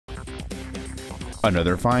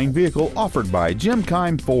Another fine vehicle offered by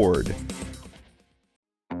Keim Ford.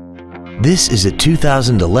 This is a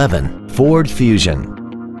 2011 Ford Fusion.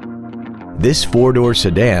 This four-door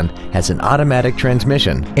sedan has an automatic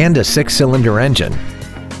transmission and a six-cylinder engine.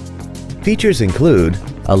 Features include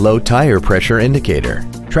a low tire pressure indicator,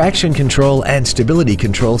 traction control and stability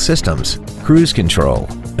control systems, cruise control,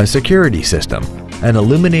 a security system, an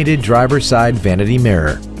illuminated driver's side vanity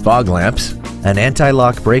mirror, fog lamps, an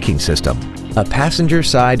anti-lock braking system, a passenger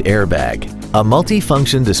side airbag, a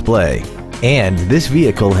multi-function display, and this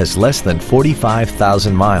vehicle has less than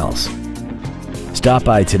 45,000 miles. Stop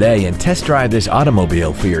by today and test drive this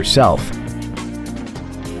automobile for yourself.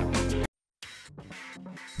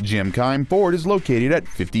 Keim Ford is located at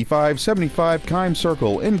 5575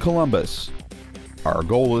 Keimcircle in Columbus. Our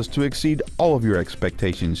goal is to exceed all of your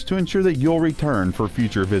expectations to ensure that you'll return for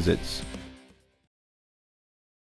future visits.